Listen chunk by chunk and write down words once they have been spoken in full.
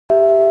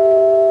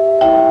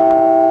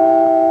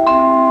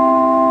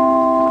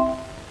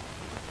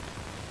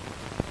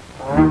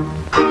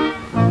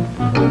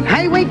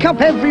up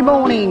every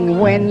morning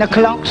when the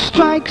clock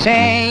strikes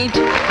 8.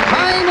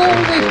 I'm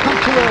always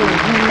punctual,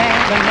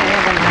 never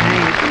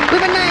late.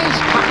 With a nice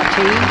cup of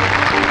tea,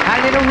 a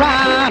little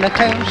round of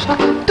toast,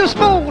 the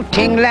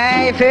sporting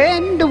life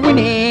and the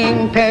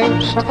winning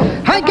post.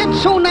 I get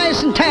so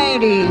nice and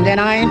tidy, then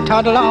I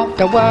toddle off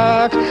to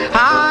work.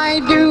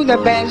 I do the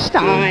best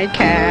I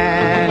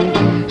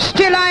can.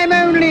 Still I'm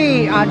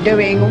only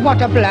doing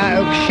what a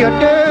bloke should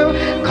do,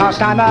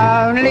 'cause I'm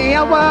only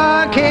a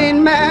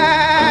working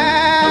man.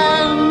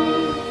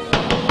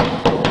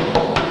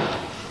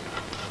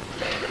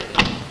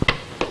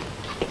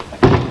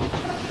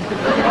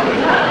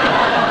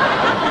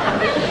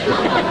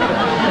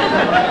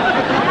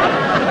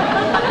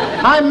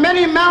 I'm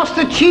Minnie Mouse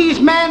the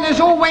cheese man, there's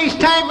always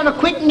time for a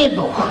quick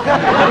nibble.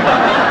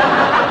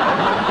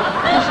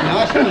 That's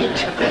nice, isn't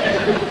it?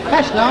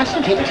 That's nice,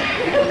 isn't it?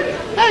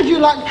 How'd you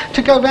like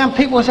to go round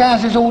people's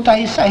houses all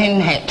day saying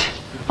that?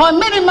 I'm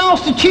Minnie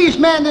Mouse the cheese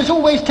man, there's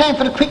always time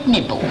for a quick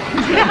nibble.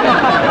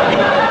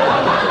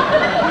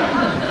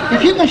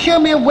 If you can show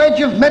me a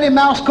wedge of Minnie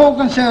Mouse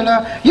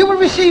Gorgonzola, you will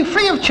receive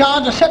free of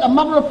charge a set of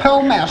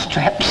mother-of-pearl mouse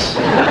traps.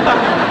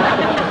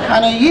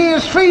 And a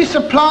year's free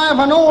supply of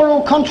an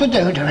oral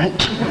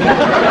contradeodorant.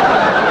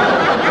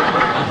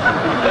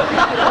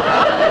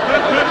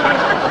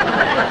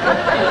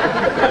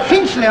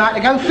 Finchley, I had to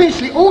go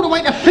Finchley, all the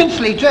way to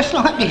Finchley, dressed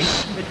like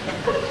this.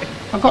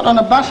 I got on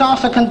the bus,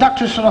 asked the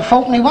conductors for a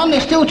faulty one, they're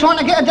still trying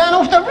to get her down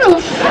off the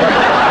roof.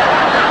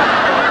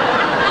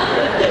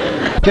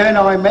 Then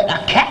I met a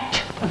cat.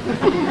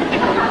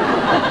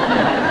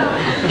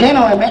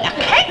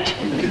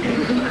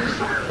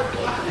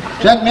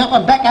 Dragged me up a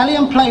back alley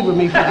and played with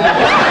me for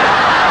hours.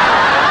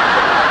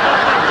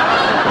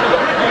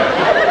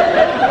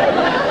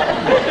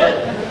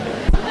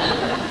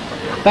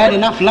 Bad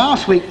enough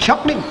last week.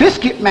 Chocolate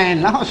biscuit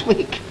man last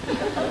week.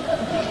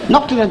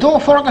 Knocked at the door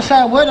before I could say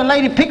a word. A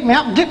lady picked me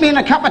up, dipped me in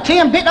a cup of tea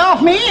and bit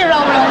half me ear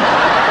off.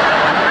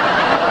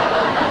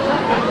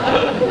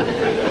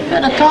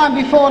 At the time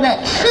before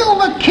that,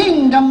 Silver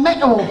King, the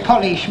metal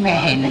polish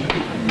man.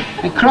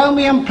 They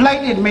chromium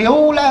plated me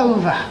all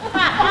over.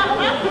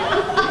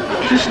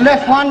 Just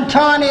left one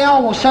tiny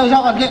hole so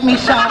that I could get me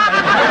sample.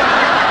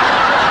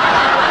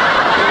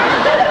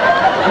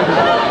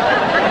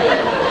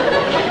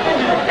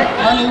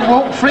 Only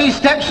walked 3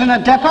 steps in the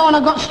depot and I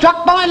got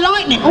struck by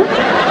lightning. Ooh.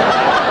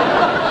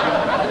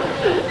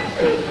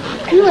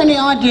 Have you any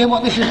idea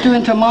what this is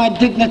doing to my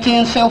dignity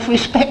and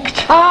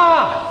self-respect?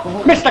 Ah!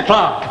 Mr.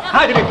 Clark,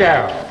 how did it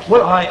go?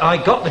 Well, I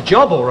got the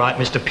job all right,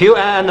 Mr. Pugh,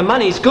 and the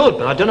money's good,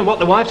 but I don't know what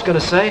the wife's going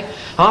to say.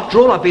 After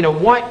all, I've been a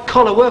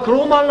white-collar worker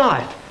all my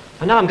life,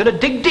 and now I'm going to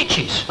dig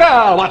ditches.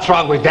 Well, what's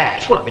wrong with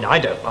that? Well, I mean, I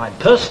don't mind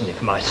personally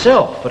for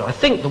myself, but I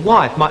think the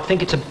wife might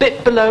think it's a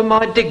bit below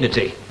my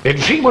dignity. Then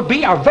she would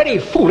be a very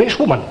foolish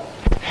woman.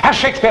 As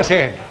Shakespeare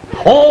said,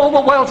 all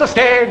the world's a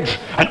stage,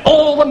 and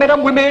all the men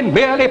and women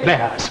merely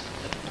players.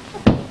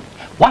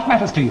 What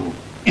matters to you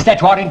is that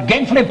you are in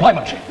gainful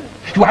employment.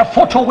 You have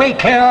fought your way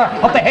clear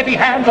of the heavy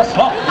hands of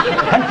sloth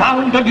and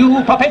found a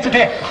new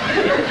propensity.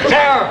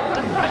 So,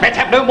 let's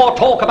have no more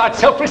talk about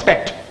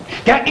self-respect.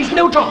 There is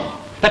no job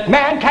that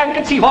man can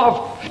conceive of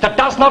that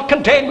does not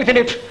contain within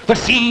it the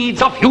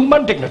seeds of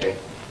human dignity.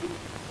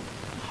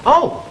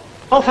 Oh,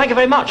 thank you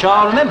very much.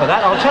 I'll remember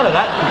that. I'll tell her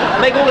that.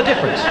 It'll make all the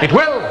difference. It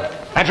will.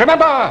 And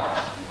remember,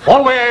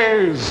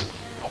 always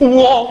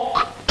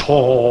walk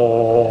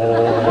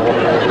tall.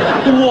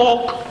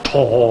 Walk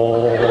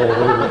tall.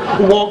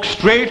 Walk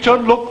straight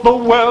and look the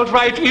world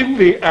right in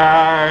the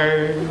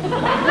eye.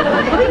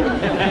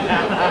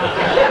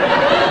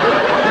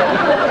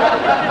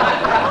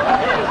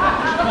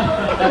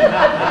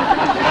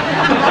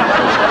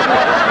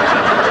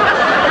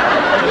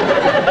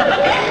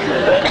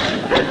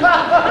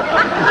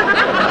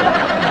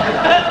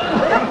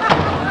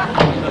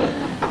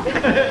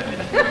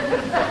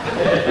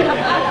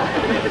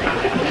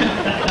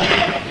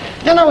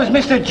 You know, as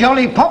Mr.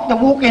 Jolly Pop, the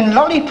walking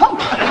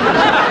lollipop.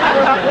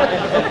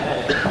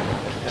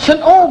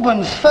 St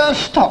Albans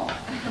first stop.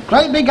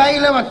 Great big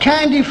halo of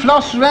candy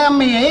floss round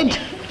me head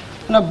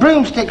and a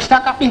broomstick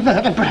stuck up my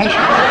vertebrae.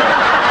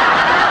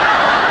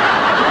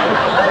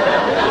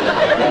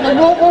 I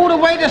walked all the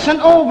way to St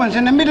Albans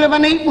in the middle of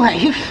an heat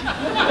wave.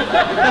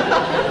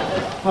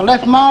 I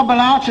left Marble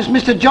Arch as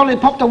Mr. Jolly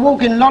Pop, the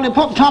walking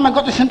lollipop. The time I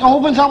got to St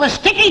Albans, I was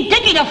sticky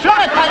dicky the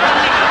fly paper.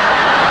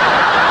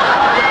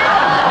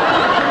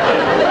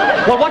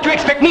 Well, what do you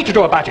expect me to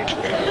do about it?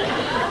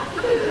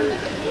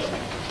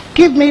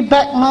 Give me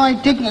back my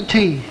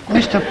dignity,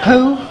 Mr.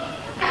 Pooh.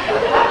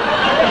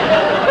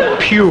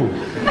 Pugh.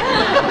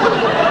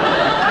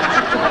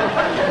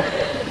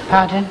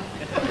 Pardon?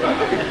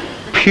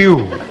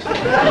 Pugh.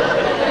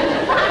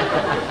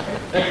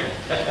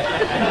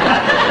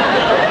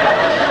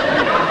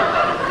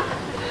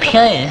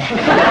 Pugh.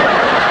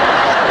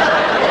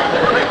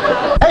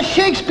 As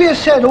Shakespeare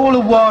said, all the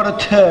water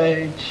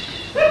turns.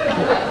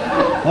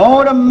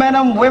 All the men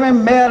and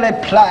women merely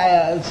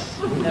players.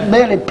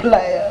 Merely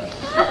players.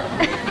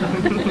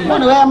 I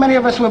wonder how many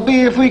of us would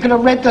be if we could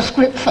have read the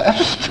script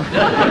first.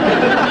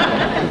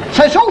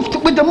 says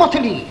off with the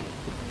motley,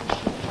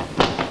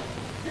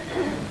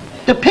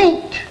 the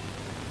paint,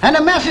 and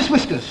the mouse's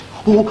whiskers.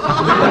 Oh.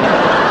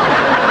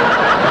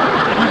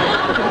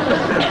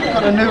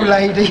 Got a new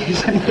lady.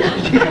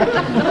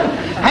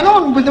 And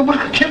on with the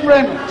working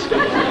remnants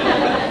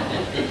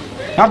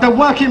of the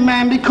working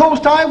man,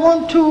 because I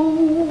want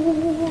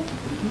to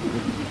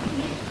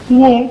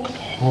walk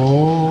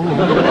home.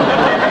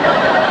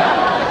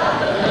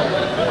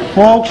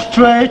 Walk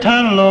straight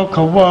and look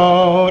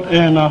award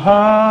in a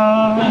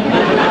heart.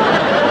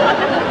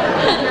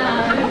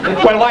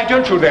 Well, why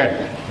don't you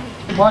then?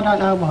 Why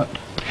don't I what?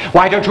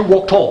 Why don't you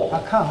walk tall?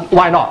 I can't.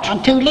 Why not?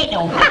 I'm too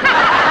little.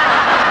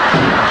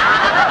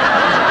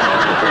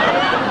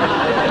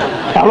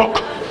 Now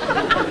look,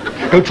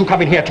 don't you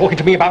come in here talking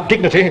to me about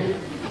dignity.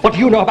 What do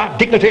you know about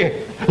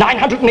dignity?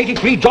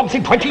 983 jobs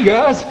in 20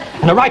 years,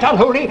 and a right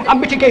unholy,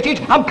 unmitigated,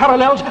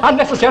 unparalleled,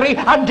 unnecessary,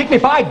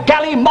 undignified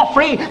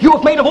gallimaufry you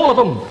have made of all of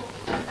them.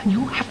 And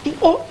you have the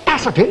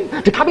audacity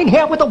to come in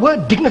here with the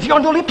word dignity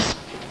on your lips?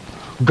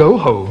 Go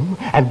home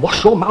and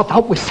wash your mouth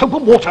out with soap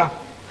and water.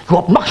 You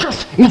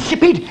obnoxious,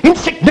 insipid,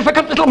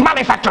 insignificant little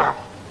malefactor.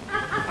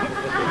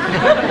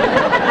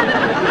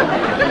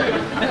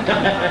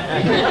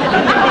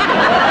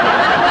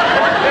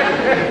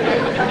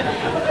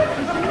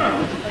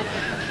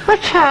 But,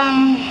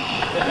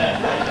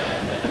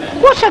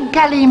 what's a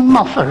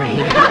gallimaufry?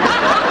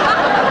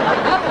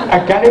 A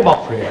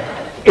gallimaufry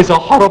is a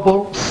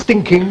horrible,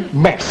 stinking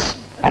mess.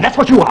 And that's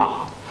what you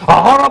are. A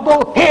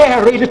horrible,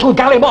 hairy little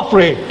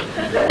gallimaufry.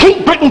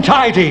 Keep Britain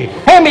tidy.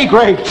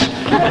 Emigrate.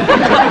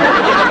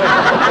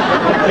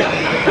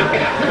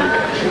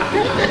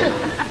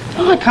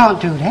 I can't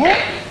do that.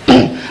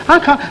 I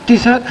can't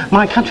desert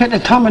my country at the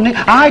time of need.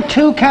 I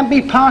too can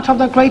be part of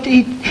the great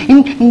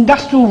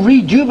industrial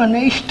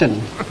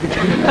rejuvenation.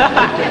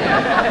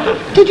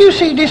 Did you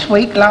see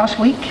last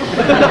week?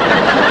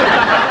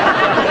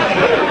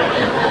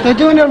 They're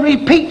doing a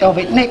repeat of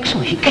it next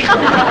week.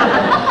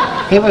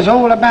 It was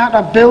all about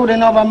the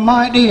building of a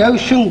mighty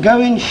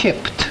ocean-going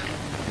ship.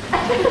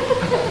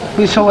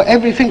 We saw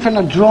everything from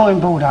the drawing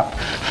board up.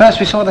 First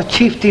we saw the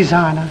chief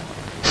designer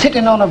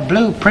sitting on a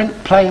blueprint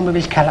playing with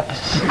his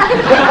calipers.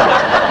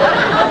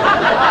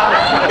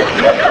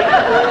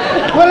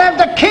 We'll have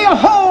the keel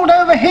hauled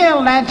over here,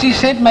 lads, he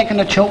said, making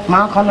a chalk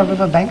mark on the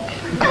riverbank.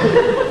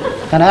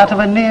 And out of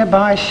a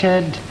nearby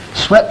shed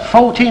swept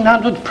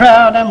 1,400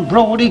 proud and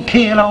broady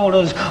keel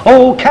holders,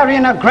 all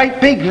carrying a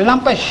great big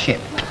lump of ship.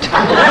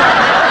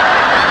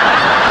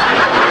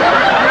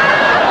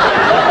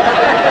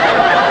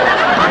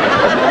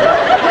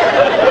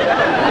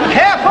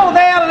 Careful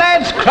there,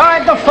 lads,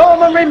 cried the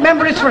foreman,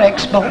 remember it's for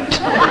export.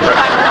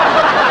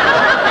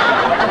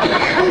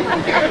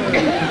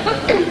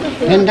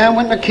 Then down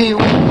went the keel,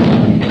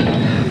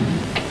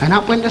 and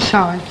up went the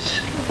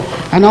sides,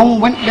 and on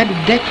went the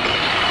deck,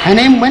 and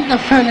in went the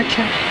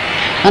furniture,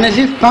 and as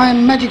if by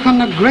magic on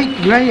the great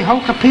grey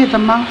hulk appeared the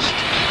mast,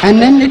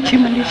 and then the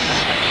chimneys,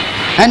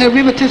 and the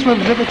riveters were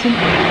riveting,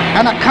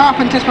 and the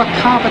carpenters were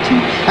carpeting,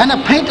 and the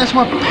painters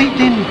were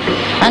painting,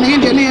 and the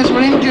engineers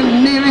were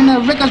engineering, the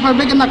riggers were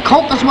rigging, the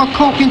caulkers were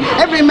caulking,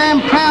 every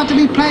man proud to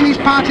be playing his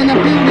part in the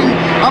building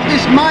of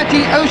this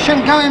mighty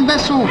ocean-going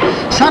vessel.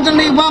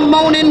 Suddenly one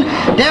morning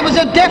there was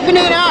a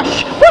definite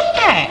hush. What's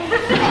that?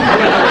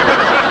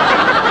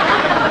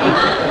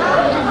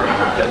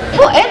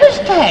 Whatever's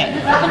that?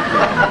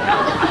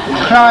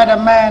 Cried a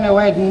man who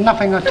had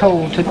nothing at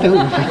all to do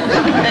with it.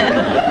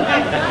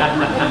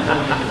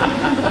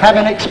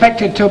 Having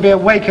expected to be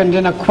awakened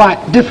in a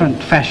quite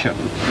different fashion.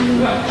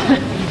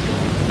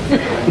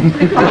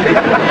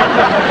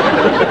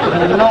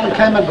 And along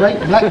came a great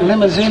black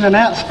limousine, and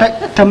out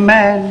specked a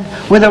man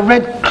with a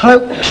red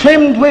cloak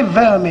trimmed with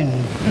vermin.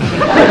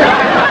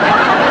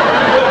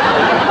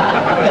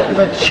 With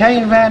a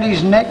chain round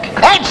his neck.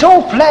 That's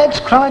all, lads,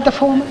 cried the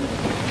foreman.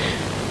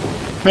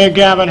 We're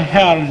gathered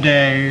hell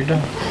dead.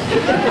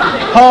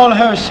 Haul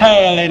her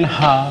sail in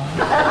her.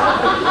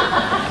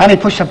 And he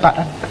pushed a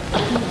button.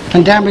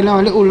 And down below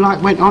a little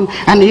light went on,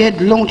 and the head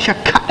launcher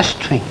cut the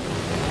string.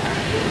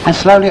 And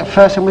slowly at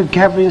first and with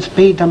gathering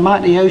speed, the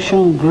mighty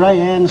ocean grey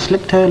hand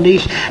slipped her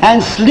leash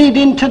and slid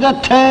into the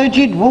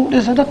turgid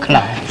waters of the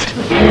Clyde.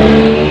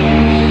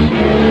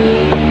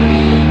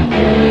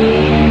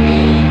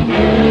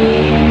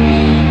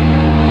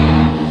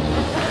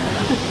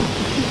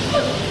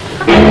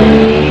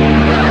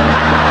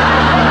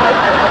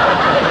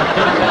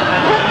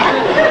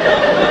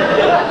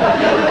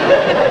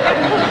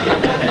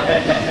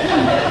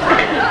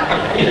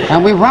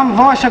 And with one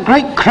voice a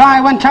great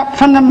cry went up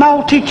from the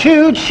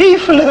multitude. She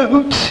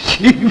floats,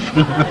 she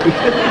floats.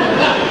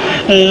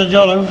 He's a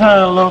jolly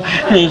fellow,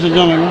 he's a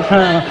jolly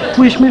fellow.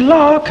 Wish me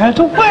luck and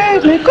to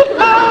wave me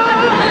goodbye.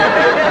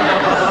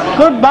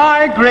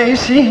 Goodbye,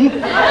 Gracie.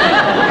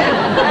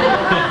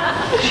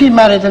 She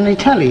married an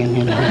Italian,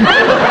 you know.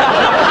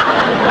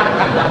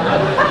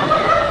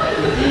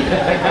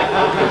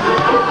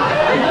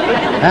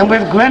 And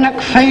with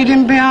Greenock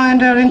fading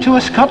behind her into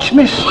a Scotch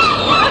mist,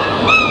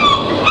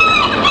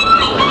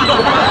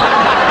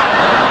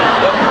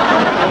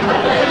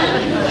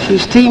 We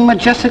steam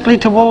majestically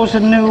towards the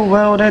new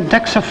world. Our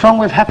decks are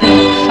thronged with happy,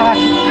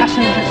 excited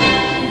passengers.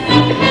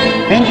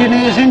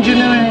 Engineers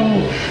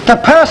engineering. The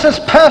pursers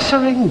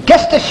pursering.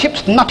 Guess the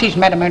ship's not his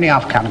madam only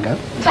half cargo.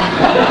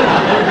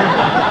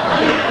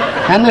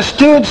 And the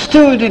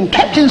steward in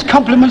captain's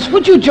compliments.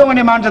 Would you join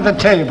him under the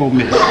table,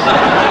 miss?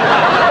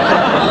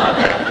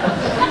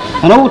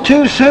 And all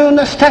too soon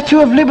the Statue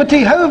of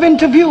Liberty hove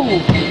into view.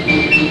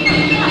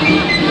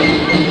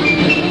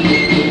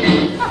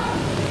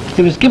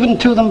 It was given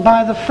to them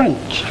by the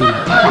French.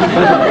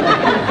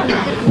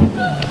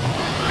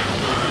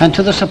 And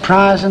to the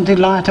surprise and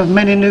delight of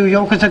many New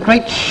Yorkers, a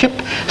great ship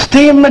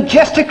steamed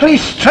majestically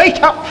straight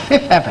up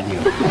Fifth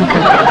Avenue.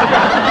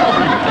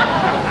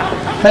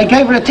 They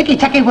gave her a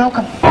ticky-tacky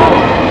welcome.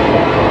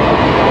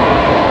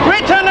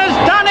 Britain has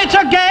done it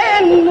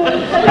again!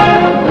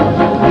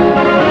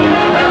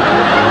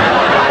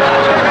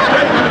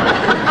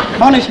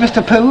 Honest,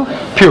 Mr. Pugh?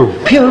 Pugh.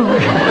 Pugh.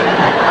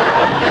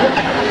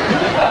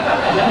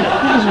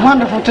 It was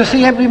wonderful to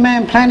see every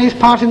man playing his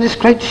part in this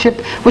great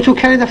ship, which will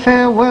carry the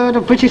fair word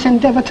of British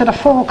endeavour to the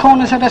four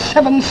corners of the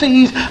seven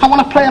seas. I want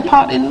to play a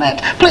part in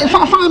that.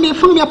 Find me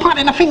a part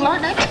in a thing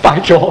like that. By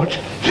George,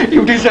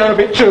 you deserve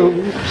it too.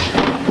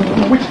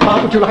 Which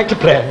part would you like to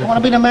play? I want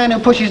to be the man who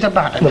pushes the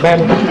button. The man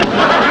who...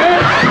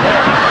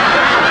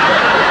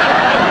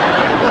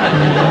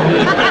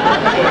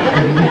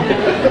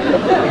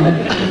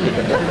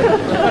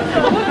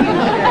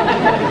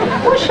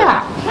 What's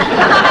up?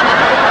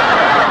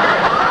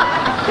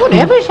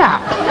 Whatever's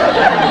up.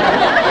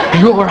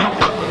 You're up.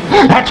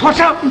 That's what's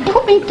up.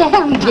 Put me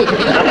down, dear.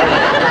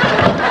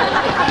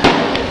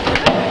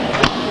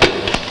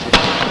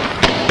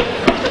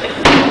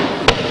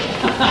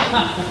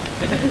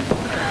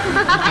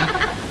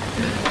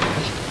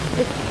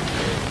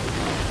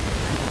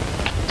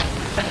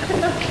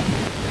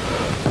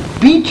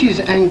 Beaches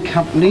and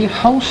Company,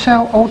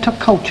 wholesale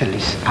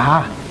horticulturalists.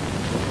 Ah,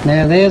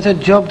 now there's a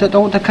job that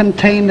ought to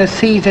contain the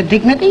seeds of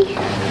dignity.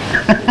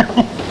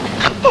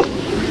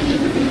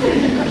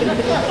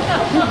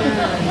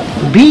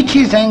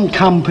 Beaches and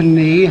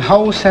Company,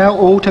 wholesale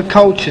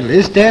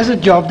horticulturalists, there's a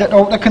job that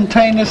ought to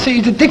contain the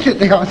seeds of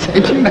dignity, I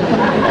said, you know.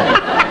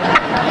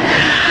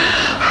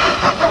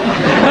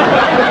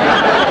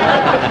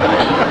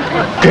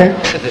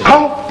 Get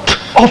out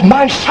of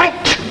my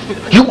sight,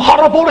 you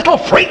horrible little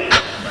freak!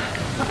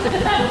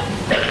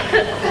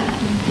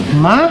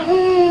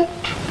 Martin!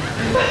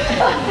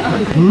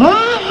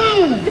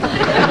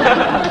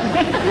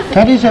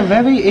 That is a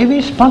very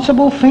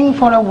irresponsible thing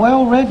for a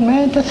well-read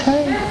man to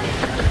say.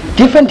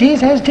 Different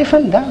is as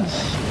different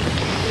does.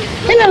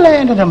 In the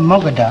land of the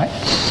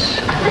Moggadites,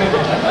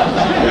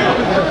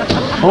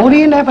 all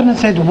the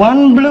inhabitants had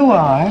one blue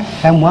eye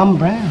and one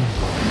brown.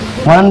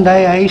 One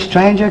day a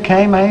stranger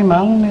came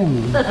among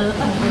them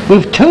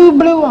with two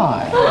blue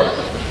eyes,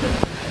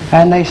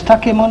 and they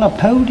stuck him on a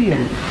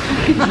podium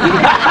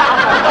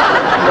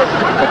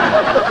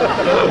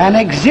and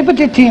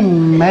exhibited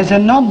him as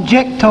an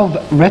object of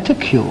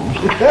ridicule.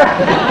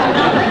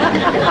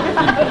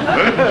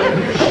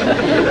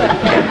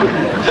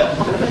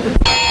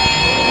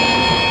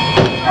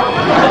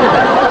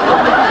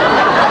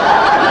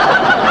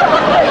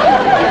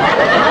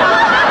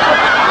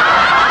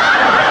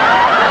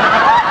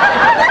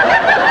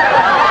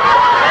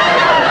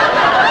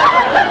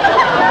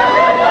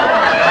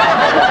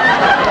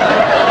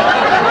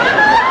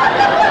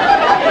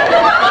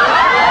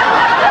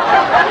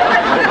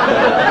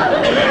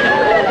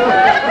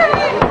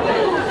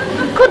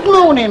 Good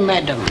morning,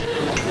 madam.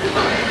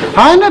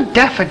 I'm a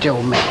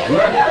daffodil man.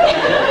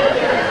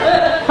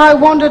 I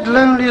wandered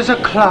lonely as a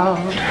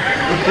cloud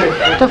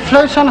that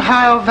floats on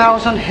high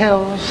vales and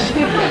hills,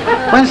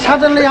 when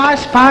suddenly I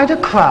spied a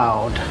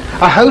crowd,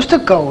 a host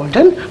of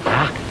golden...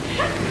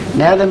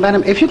 Now then,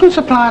 madam, if you can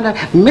supply the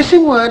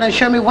missing word and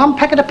show me one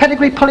packet of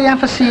pedigree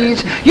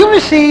polyanthoseeds, you'll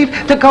receive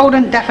the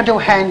golden daffodil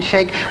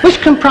handshake,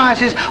 which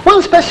comprises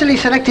one specially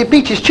selected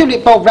beech's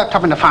tulip bulb wrapped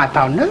up in a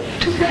 £5 note.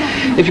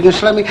 If you can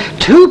show me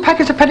 2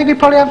 packets of pedigree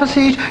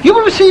polyanthoseeds, you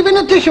will receive in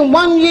addition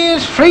 1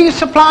 year's free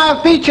supply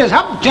of beeches.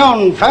 Up,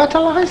 John,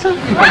 fertilizer.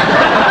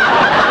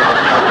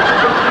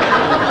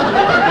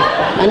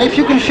 And if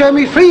you can show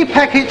me 3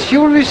 packets,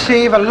 you will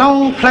receive a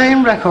long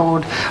playing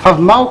record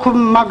of Malcolm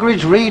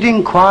Muggeridge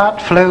reading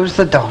Quiet Flows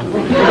the Don.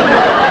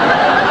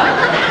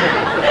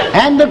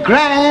 And the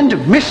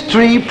grand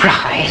mystery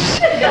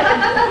prize.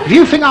 If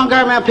you think I'm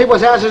going around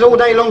people's houses all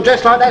day long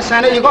dressed like that,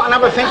 Santa, you've got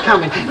another thing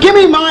coming. Give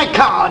me my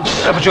cards.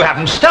 But you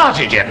haven't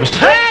started yet,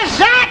 Mr.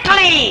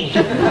 Exactly!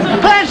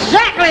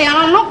 Exactly, and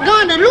I'm not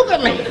going to look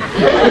at me.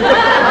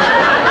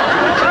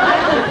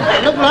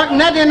 Look like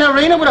Nadia in the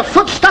arena with a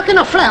foot stuck in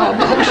a flower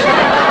box.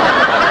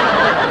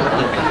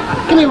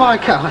 Give me my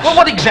cards. Well,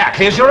 what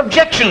exactly is your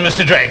objection,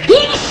 Mr. Drake?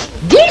 This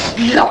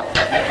lot.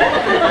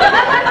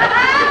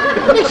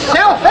 It's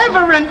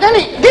self-evident, isn't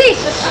it?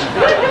 This.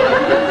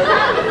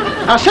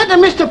 I said to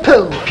Mr.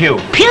 Pugh. Pugh.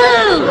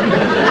 Pugh!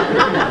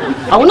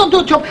 I will not do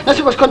a job unless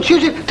it was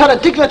conducive to the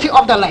dignity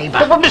of the labour.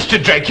 But Mr.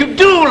 Drake, you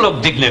do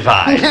look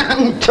dignified.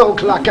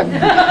 Talk like a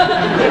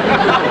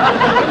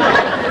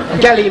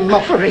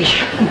gallimaufry.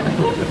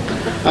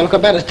 I look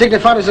about as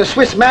dignified as a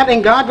Swiss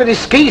mountain guide with his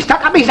skis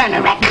stuck up his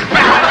anorak.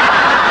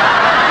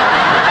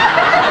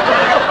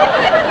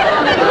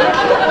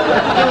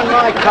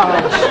 My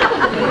cards.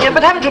 Yeah,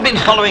 but haven't you been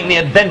following the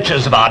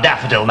adventures of our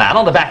daffodil man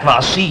on the back of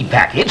our seed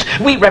packets?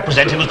 We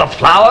represent him as the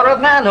flower of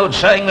manhood,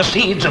 sowing the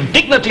seeds of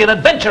dignity and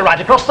adventure right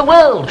across the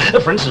world.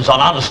 For instance, on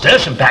our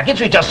nasturtium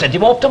packets, we just sent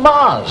him off to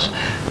Mars.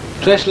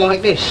 Dressed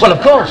like this? Well, of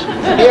course.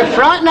 You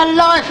frighten the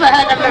life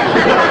out of me.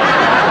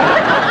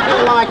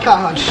 My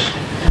cards.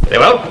 Very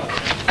well.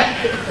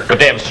 Good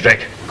day, Mr.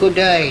 Drake. Good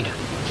day.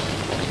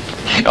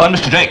 Oh, and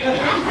Mr. Drake.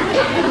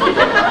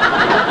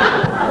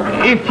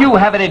 If you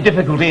have any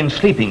difficulty in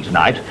sleeping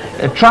tonight,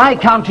 try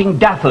counting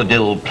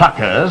daffodil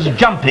pluckers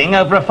jumping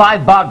over a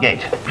 5-bar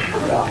gate.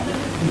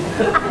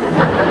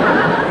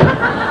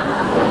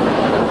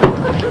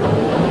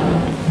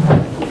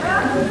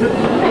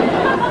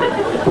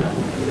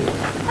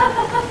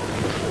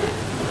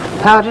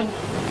 Pardon?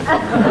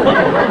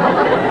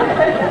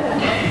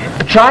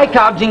 Try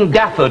counting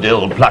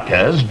daffodil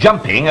pluckers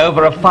jumping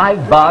over a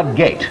 5-bar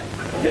gate.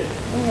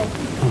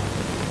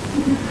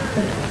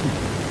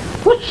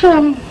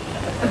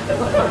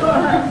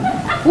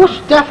 What's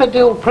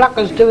daffodil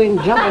pluckers doing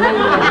jumping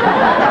over?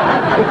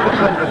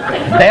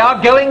 They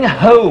are going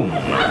home.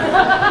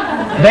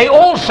 They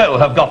also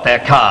have got their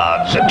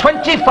cards.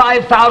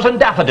 25,000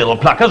 daffodil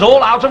pluckers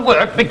all out of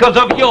work because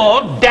of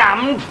your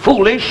damned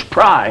foolish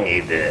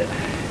pride.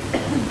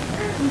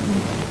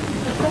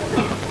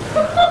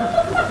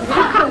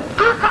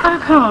 I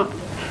can't.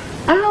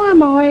 How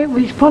am I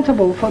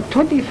responsible for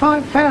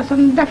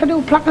 25,000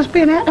 daffodil pluckers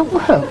being out of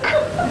work?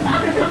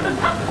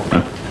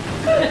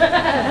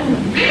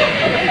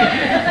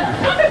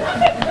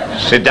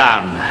 Sit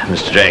down,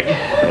 Mr. Drake,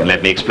 and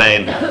let me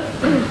explain.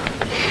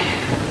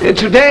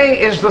 Today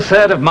is the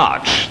 3rd of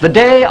March, the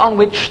day on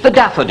which the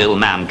daffodil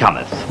man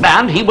cometh,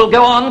 and he will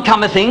go on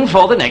comething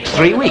for the next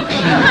 3 weeks.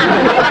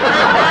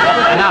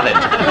 Now then,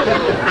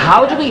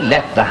 how does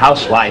the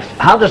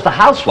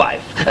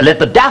housewife let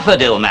the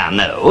daffodil man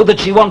know that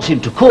she wants him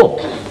to call?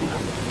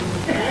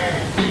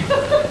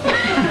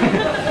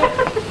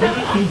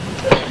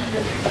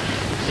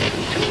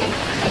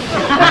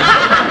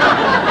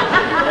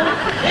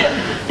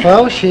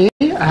 Well, she,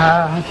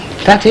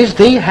 that is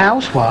the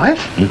housewife,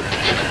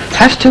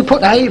 has to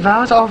put a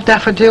vase of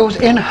daffodils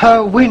in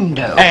her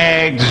window.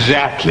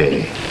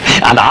 Exactly.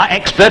 And our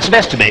experts have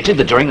estimated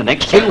that during the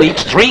next 3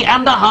 weeks,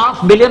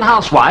 3.5 million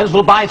housewives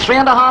will buy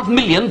 3.5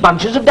 million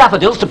bunches of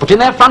daffodils to put in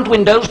their front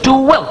windows to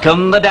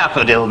welcome the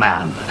daffodil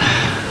man.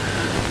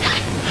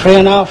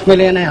 3.5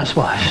 million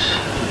housewives.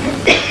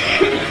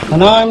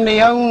 And I'm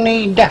the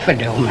only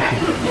daffodil man.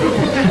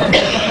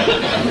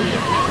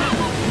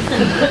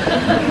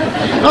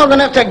 I'm going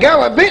to have to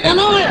go a bit, ain't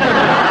I?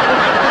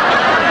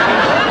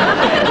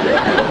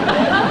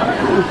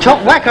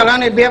 Top whack will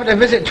only be able to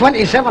visit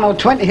 27 or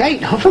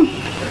 28 of them.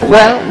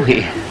 Well,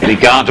 we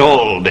can't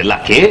all be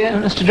lucky,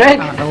 Mr. Drake.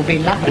 Can't all be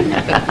lucky.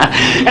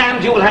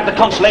 And you will have the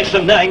consolation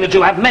of knowing that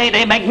you have made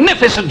a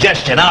magnificent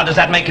gesture. Now, does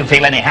that make you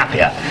feel any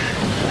happier?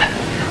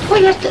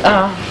 Well, yes,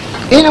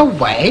 in a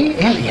way,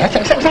 yes.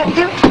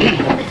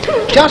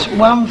 Just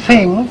one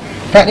thing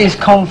that is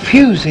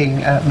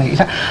confusing me.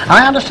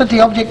 I understood the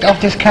object of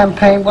this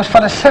campaign was for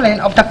the selling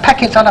of the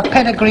packets of the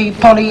pedigree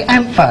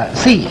polyanther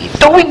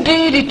seeds. Oh,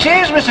 indeed it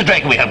is, Mr.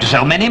 Drake. We hope to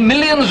sell many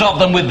millions of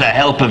them with the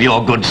help of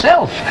your good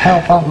self.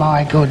 Help of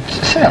my good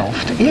self,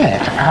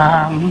 yes.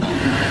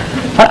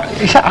 But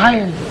you see,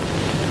 I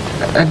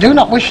do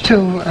not wish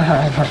to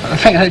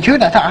think you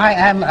that I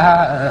am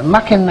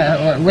mucking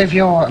with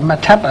your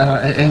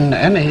in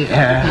any...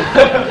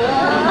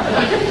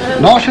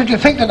 Nor should you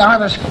think that I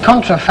was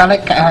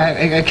contraphallic,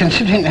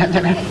 considering that...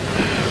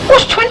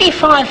 What's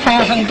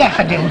 25,000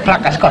 daffodil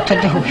pluckers got to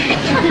do with it?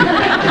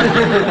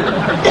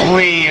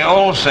 We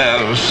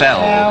also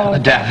sell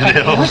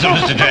daffodils,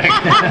 Mr. Drake.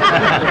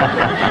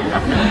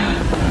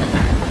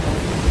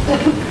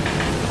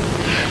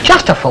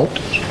 Just a thought.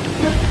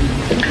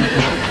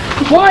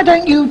 Why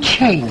don't you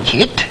change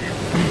it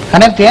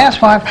and have the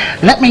housewife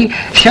let me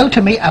show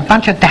to me a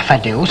bunch of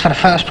daffodils for the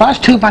first prize,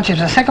 2 bunches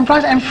for the second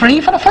prize, and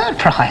 3 for the third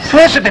prize?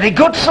 Well, that's a very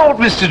good thought,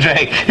 Mr.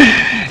 Drake.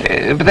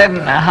 But then,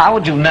 how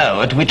would you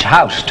know at which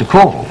house to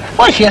call?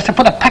 Well, she has to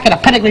put a packet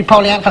of pedigree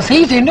polyanther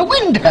seeds in the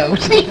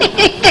windows.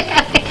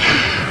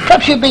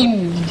 Perhaps you've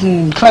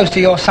been close to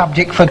your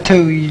subject for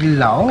too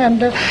long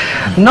and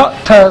not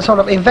sort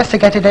of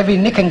investigated every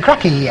nick and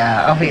cracky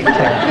of it.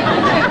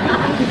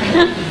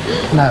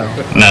 No.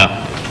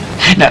 No.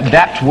 Now,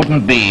 that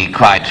wouldn't be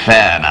quite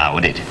fair now,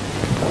 would it?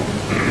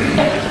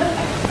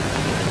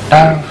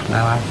 Oh, no,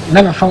 I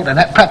never thought of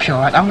that. Perhaps you're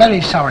right. I'm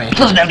very sorry.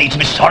 There's no need to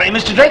be sorry,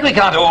 Mr. Drake. We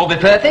can't all be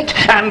perfect.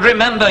 And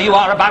remember, you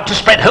are about to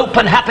spread hope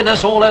and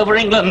happiness all over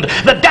England.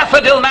 The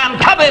daffodil man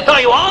cometh,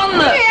 are you on?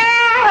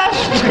 Yes!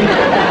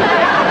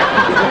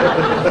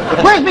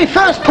 Where's my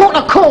first port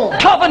of call?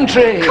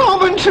 Coventry.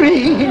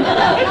 Coventry!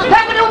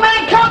 Daffodil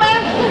man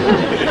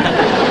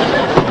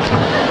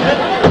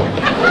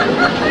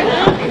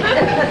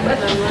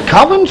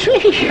Coventry?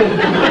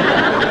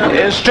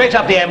 Straight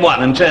up the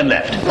M1 and turn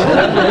left.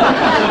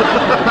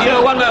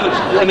 One moment,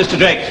 Mr.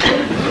 Drake.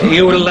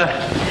 You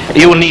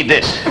will need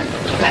this.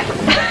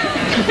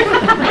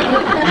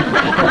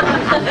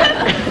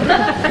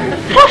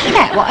 What's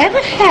that?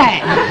 Whatever's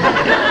that?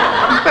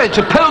 Well, it's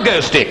a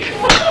pogo stick.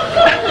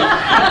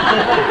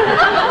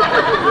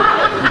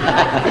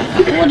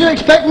 What do you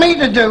expect me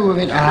to do with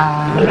it?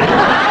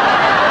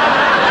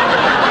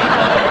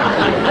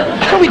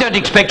 Well, we don't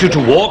expect you to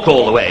walk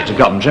all the way to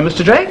Coventry,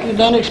 Mr. Drake. You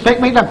don't expect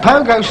me to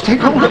pogo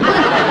stick all the way?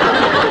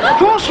 Of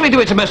course we do.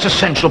 It's a most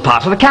essential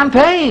part of the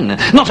campaign.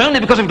 Not only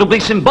because it will be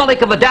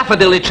symbolic of a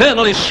daffodil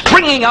eternally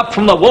springing up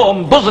from the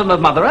warm bosom of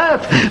Mother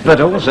Earth,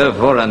 but also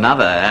for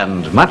another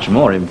and much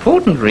more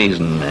important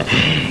reason.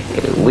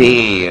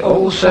 We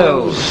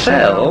also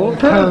sell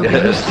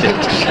pogo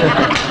sticks.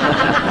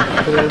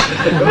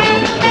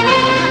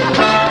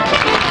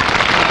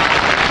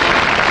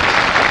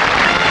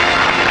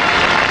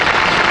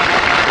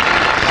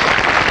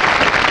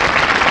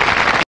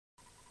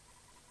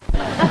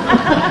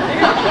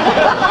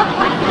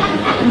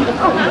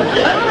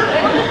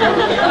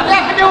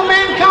 Daffodil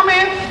Man, come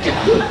in.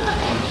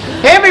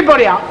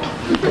 Everybody up.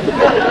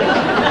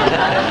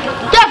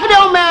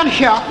 Daffodil Man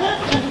here.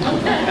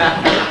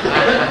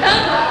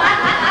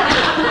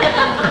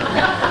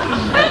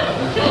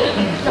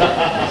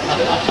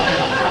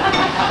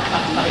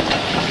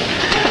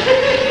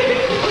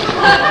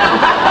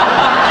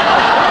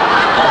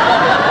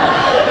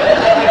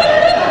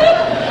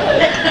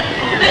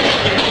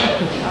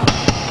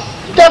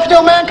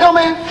 Daffodil Man, come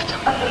in.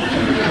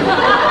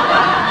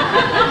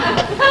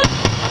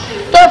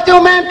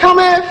 Daffodil Man, come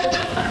in.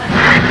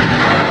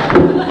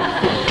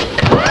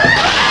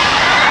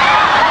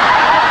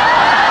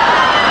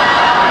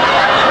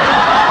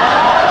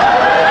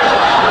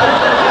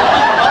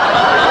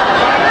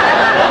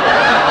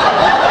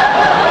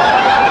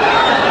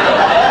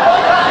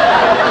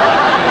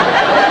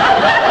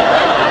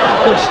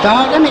 Good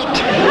start, isn't it?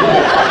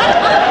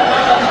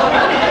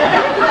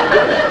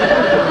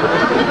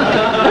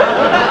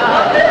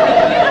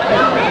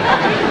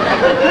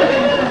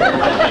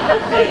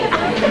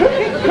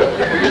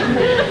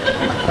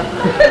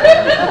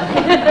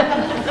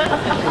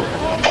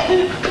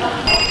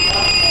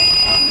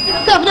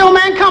 Daffodil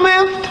Man, come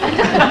out.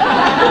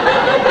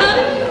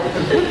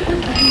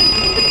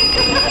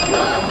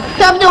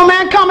 Daffodil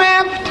Man, come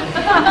out.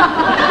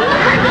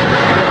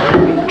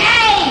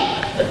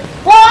 Hey!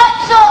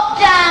 What's up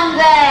down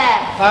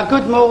there?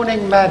 Good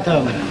morning,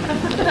 madam.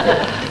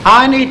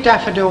 I need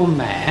Daffodil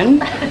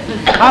Man.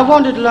 I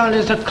wandered lonely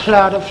as a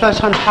cloud that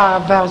floats on high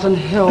above and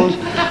hills,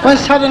 when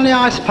suddenly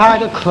I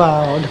spied a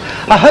crowd,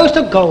 a host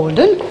of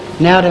golden.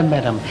 Now then,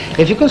 madam,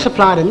 if you can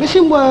supply the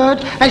missing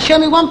word and show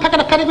me one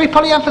packet of pedigree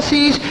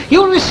polyemphases,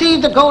 you'll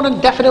receive the golden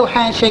daffodil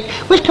handshake,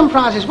 which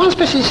comprises one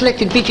specially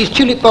selected beech's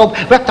tulip bulb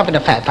wrapped up in a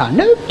 £5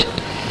 note.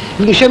 If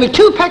you can show me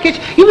 2 packets,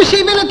 you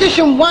receive in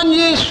addition 1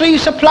 year's free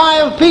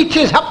supply of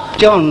beeches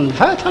Upjohn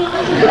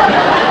fertilizer.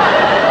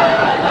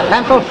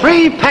 And for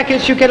 3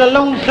 packets, you get a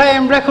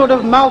long-playing record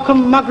of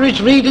Malcolm Muggeridge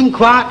reading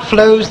Quiet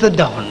Flows the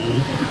Don.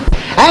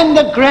 And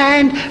the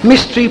grand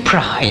mystery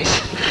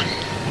prize.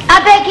 I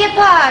beg your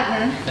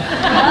pardon?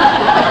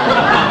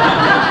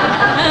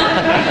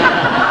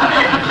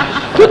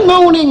 Good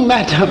morning,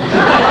 madam.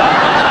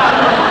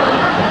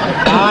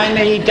 I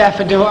need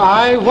daffodil.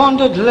 I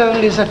wandered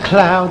lonely as a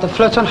cloud that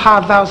floats on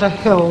hard boughs of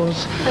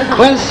hills,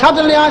 when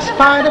suddenly I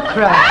spied a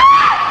crowd.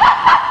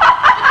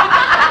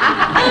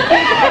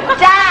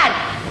 Dad!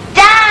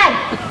 Dad!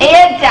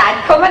 Here, Dad,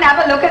 come and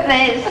have a look at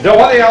this. So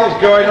what the hell's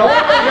going on?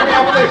 What are you getting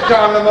up at this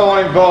time in the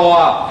morning for?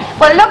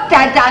 Well, look,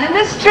 Dad, down in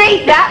the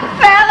street, that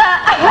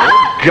fella.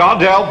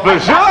 God help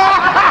us. Hey,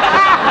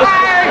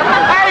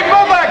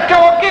 mother,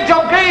 go on, get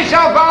up, get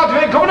yourself out of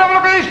it. Come and have a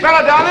look at this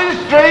fella down in the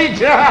street.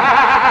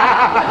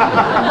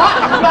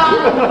 What's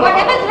wrong?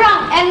 Whatever's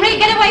wrong. Henry,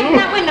 get away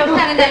from that window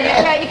standing there in your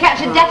shirt. You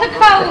catch a death of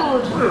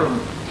cold.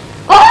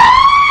 Oh!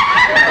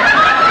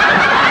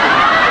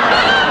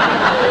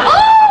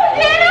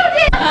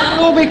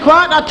 All be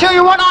quiet. I'll tell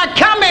you what I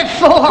come here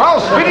for. Well,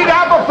 spit it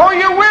out before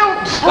you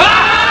wilt.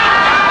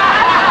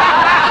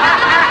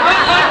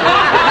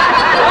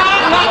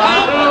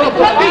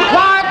 Be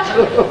quiet.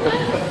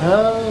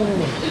 Oh.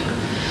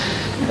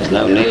 There's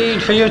no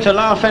need for you to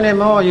laugh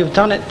anymore. You've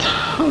done it.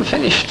 I'm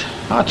finished.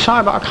 I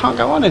try, but I can't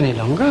go on any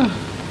longer.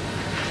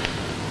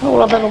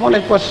 All I've ever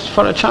wanted was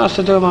for a chance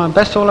to do my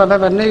best. All I've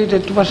ever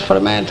needed was for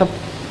a man to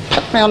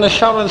pat me on the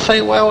shoulder and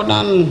say, well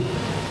done.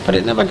 But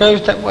it never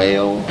goes that way.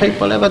 All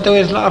people ever do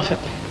is laugh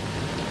at me.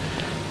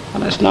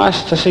 And it's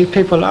nice to see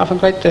people laugh and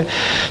great to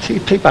see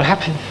people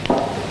happy.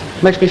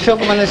 Makes me feel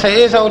good when they say,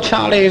 here's old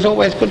Charlie, he's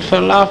always good for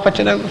a laugh, but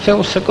you don't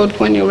feel so good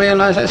when you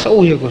realise that's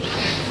all you're good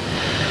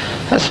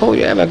for. That's all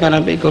you're ever going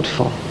to be good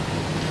for.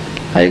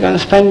 Are you going to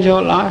spend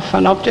your life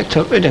an object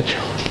of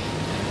ridicule?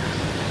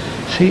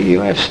 See,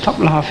 you have stopped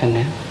laughing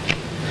now.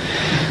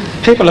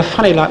 People are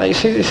funny like that.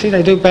 You see,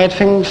 they do bad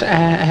things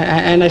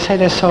and they say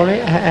they're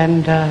sorry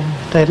and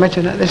they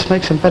imagine that this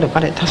makes them better,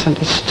 but it doesn't.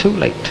 It's too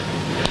late.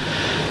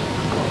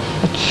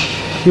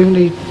 you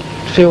need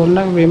feel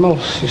no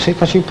remorse, you see,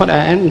 because you put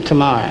an end to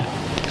my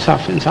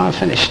sufferings. I'm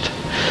finished.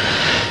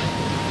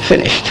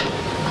 Finished.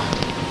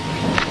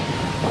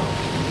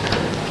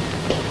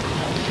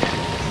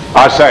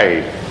 I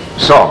say,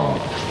 song.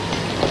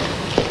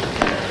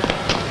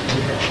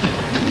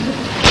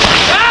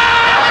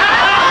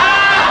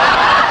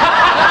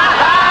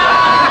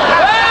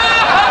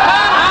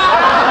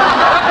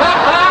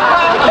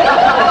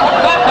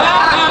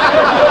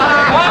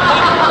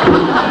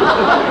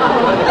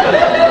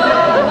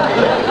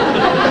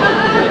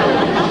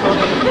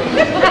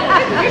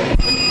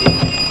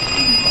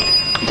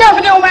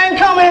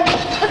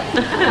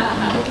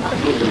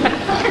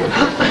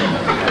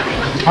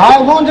 I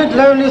wandered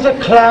lonely as a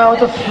cloud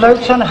that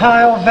floats on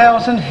high o'er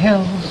vales and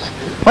hills,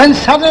 when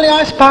suddenly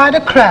I spied a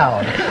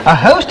crowd, a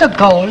host of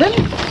golden.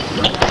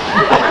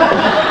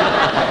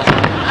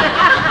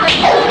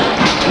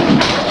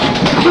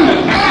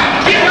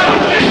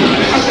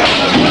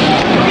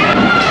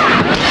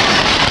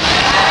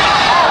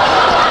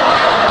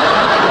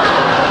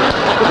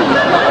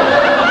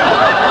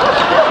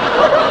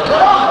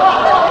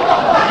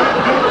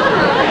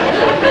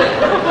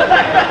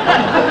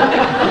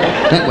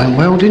 That went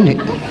well, didn't it?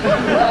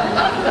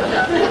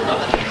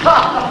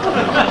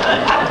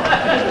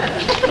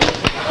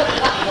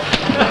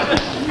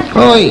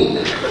 Oi!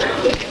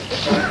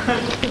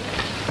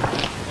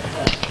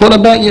 What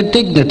about your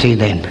dignity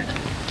then?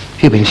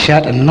 You've been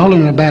shouting and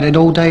hollering about it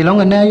all day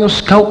long and now you're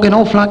skulking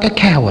off like a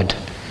coward.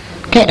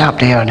 Get up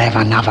there and have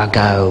another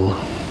go.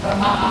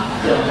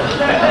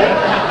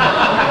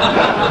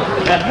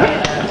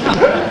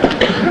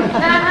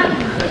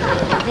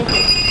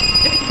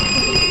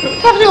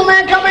 Have the old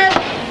man come in?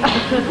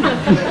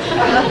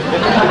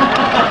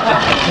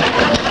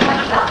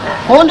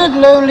 Wandered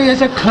lonely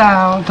as a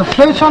cloud that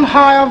floats on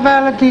high of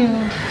Valadil.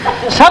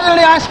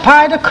 Suddenly I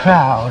spied a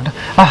crowd,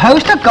 a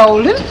host of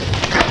golden.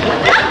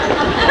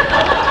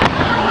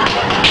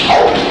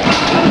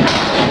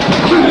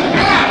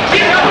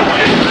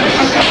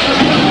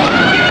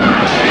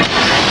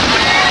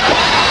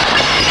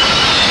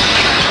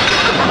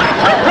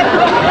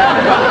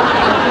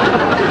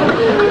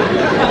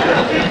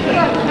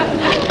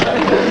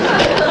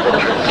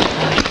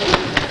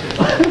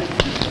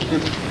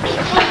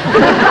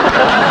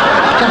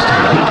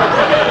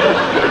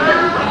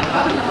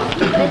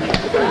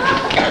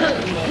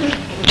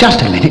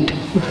 Just a minute.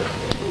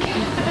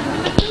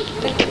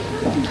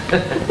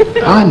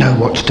 I know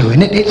what's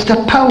doing it. It's the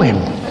poem.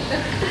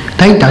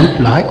 They don't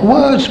like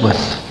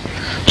Wordsworth.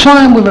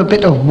 Try 'em with a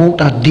bit of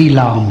Walter de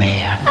la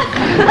Mare.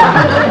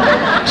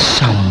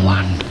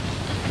 Someone,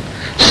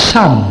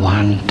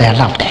 they'll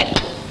love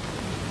that.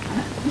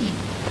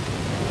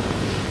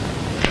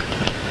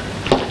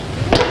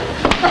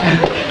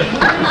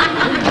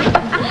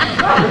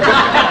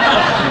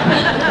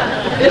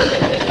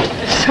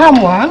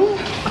 Someone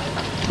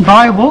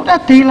by Walter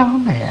de la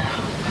Mare.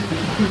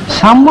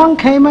 Someone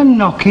came a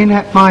knocking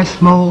at my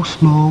small,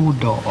 small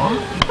door.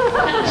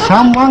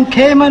 Someone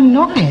came a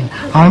knocking,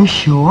 I'm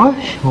sure.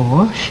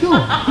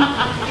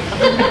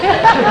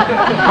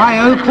 I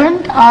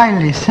opened, I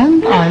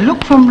listened, I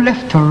looked from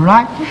left to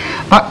right,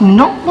 but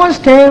not was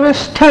there a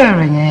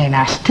stirring in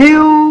a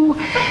still.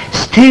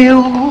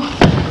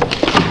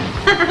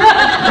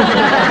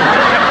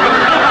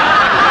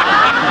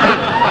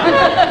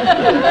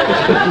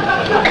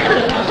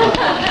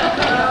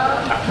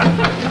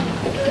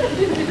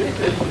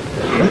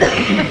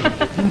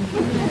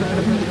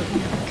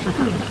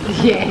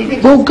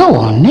 Well, go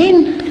on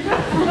then.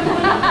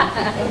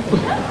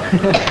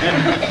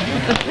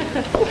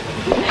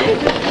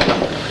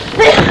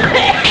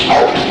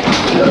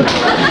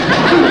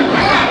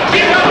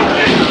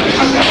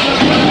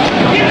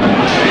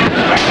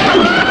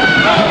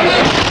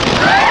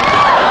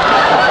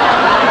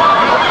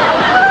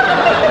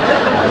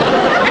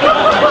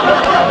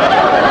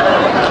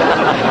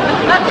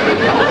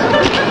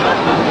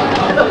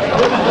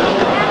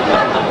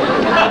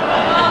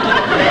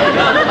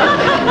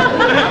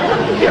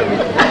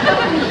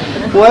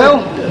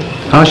 Well,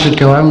 I should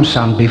go home,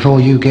 son,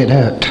 before you get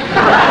hurt.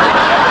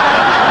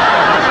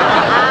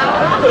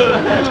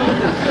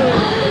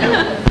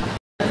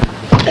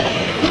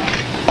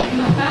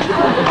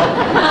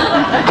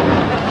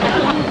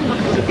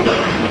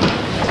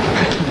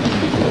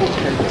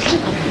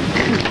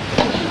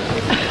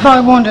 I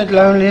wandered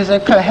lonely as a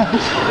cloud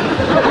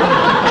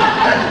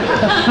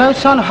that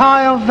floats on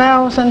high of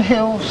vales and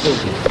hills,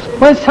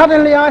 when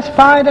suddenly I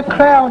spied a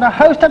crowd, a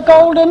host of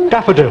golden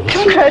Daffodils.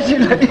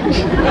 Congratulations.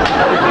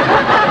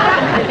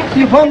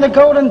 You've won the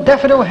golden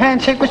daffodil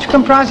handshake, which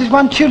comprises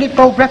one tulip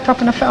bulb wrapped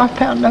up in a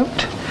 £5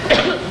 note.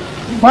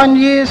 1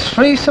 year's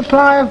free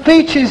supply of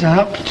beaches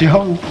up,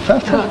 John.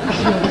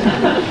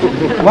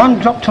 One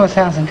drop to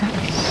 1,000 gallons.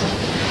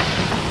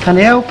 And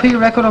the LP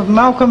record of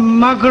Malcolm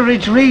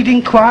Muggeridge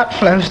reading Quiet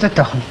Flows the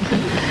Don.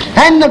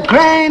 And the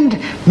grand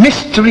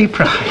mystery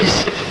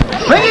prize.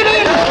 Bring it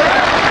in!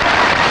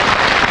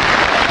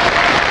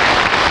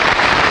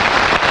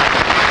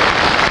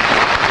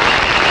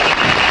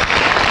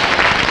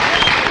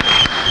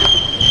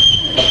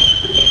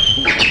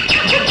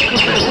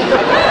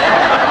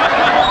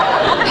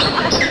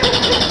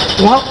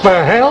 What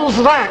the hell's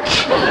that?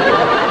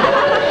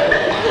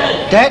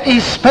 That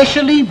is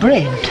specially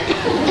bred.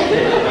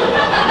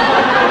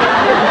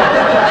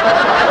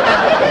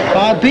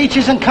 By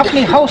Beaches and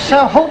Company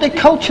Wholesale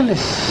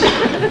Horticulturalists.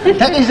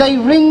 That is a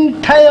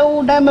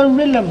ring-tailed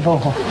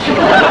amarillivore.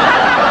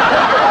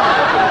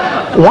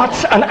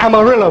 What's an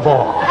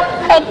amarillivore?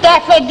 A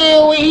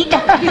daffodil eater.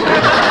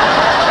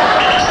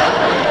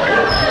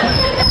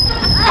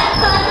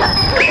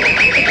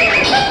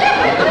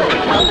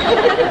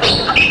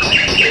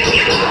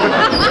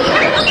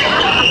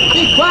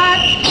 Be quiet.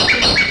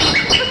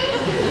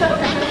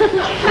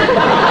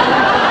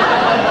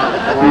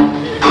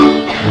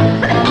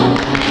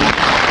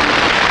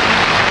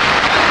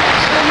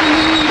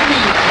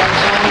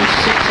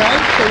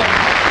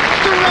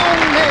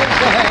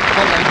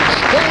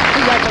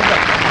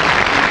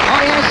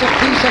 I has a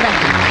piece of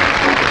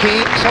apple,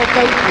 kicks off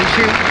oakley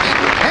shoes,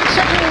 and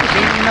settles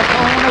in the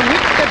corner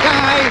with the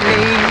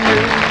daily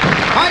news.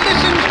 I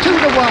listens to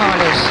the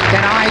wireless,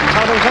 then I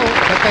toddles off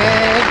to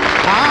bed.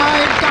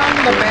 I've done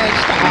the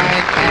best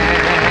I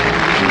can.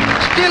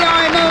 Still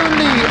I'm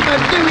only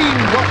a-doing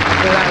what a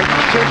bloke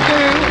should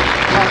do,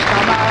 'cause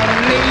I'm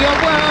only a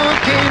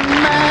working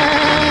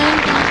man.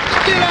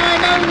 Still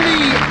I'm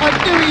only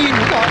a-doing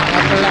what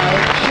a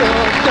bloke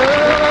should do.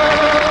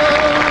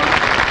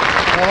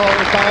 Oh,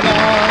 come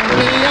on.